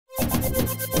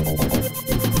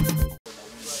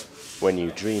When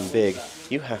you dream big,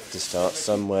 you have to start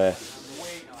somewhere.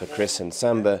 For Chris and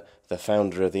Samba, the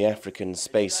founder of the African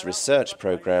Space Research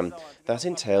Programme, that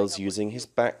entails using his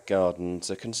back garden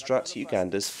to construct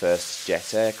Uganda's first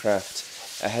jet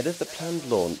aircraft, ahead of the planned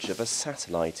launch of a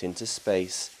satellite into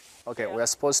space. Okay, we are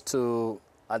supposed to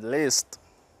at least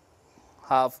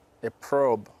have a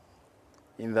probe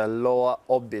in the lower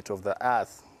orbit of the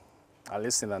Earth, at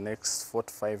least in the next 4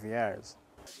 to 5 years.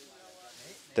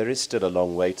 There is still a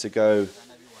long way to go.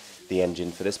 The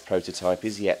engine for this prototype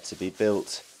is yet to be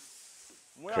built.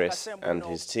 Chris and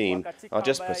his team are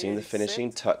just putting the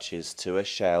finishing touches to a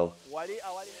shell.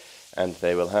 And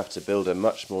they will have to build a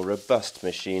much more robust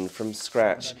machine from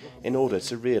scratch in order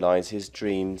to realise his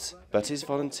dreams. But his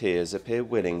volunteers appear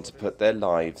willing to put their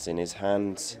lives in his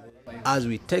hands. As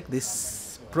we take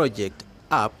this project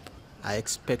up, I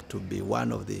expect to be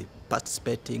one of the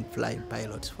participating flying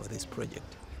pilots for this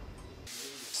project.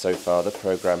 So far, the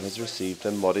programme has received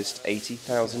a modest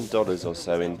 $80,000 or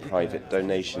so in private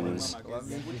donations.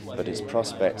 But its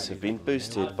prospects have been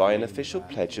boosted by an official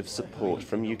pledge of support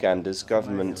from Uganda's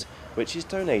government, which is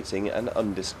donating an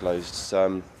undisclosed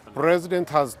sum. The President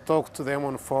has talked to them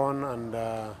on phone,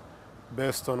 and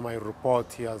based on my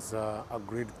report, he has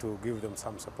agreed to give them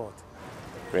some support.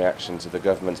 Reaction to the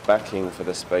government's backing for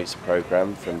the space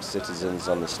programme from citizens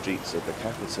on the streets of the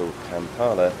capital,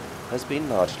 Kampala, has been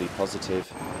largely positive.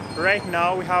 Right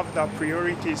now we have the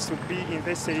priorities to be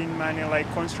invested in money like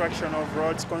construction of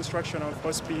roads, construction of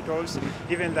hospitals.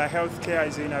 Even the healthcare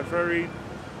is in a very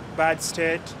bad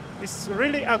state. It's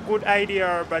really a good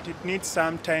idea, but it needs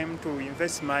some time to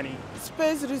invest money.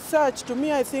 Space research, to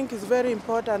me, I think is very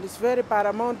important. It's very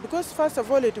paramount because, first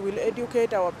of all, it will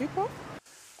educate our people.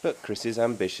 But Chris's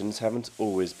ambitions haven't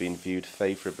always been viewed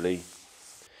favourably.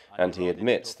 And he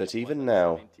admits that even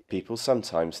now, people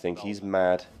sometimes think he's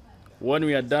mad. When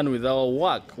we are done with our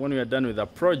work, when we are done with our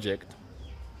project,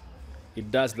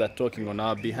 it does that talking on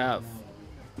our behalf.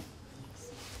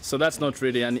 So that's not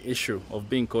really an issue of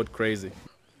being called crazy.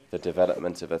 The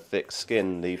development of a thick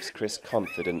skin leaves Chris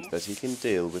confident that he can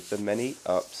deal with the many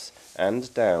ups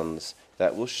and downs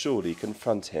that will surely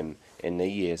confront him in the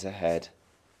years ahead.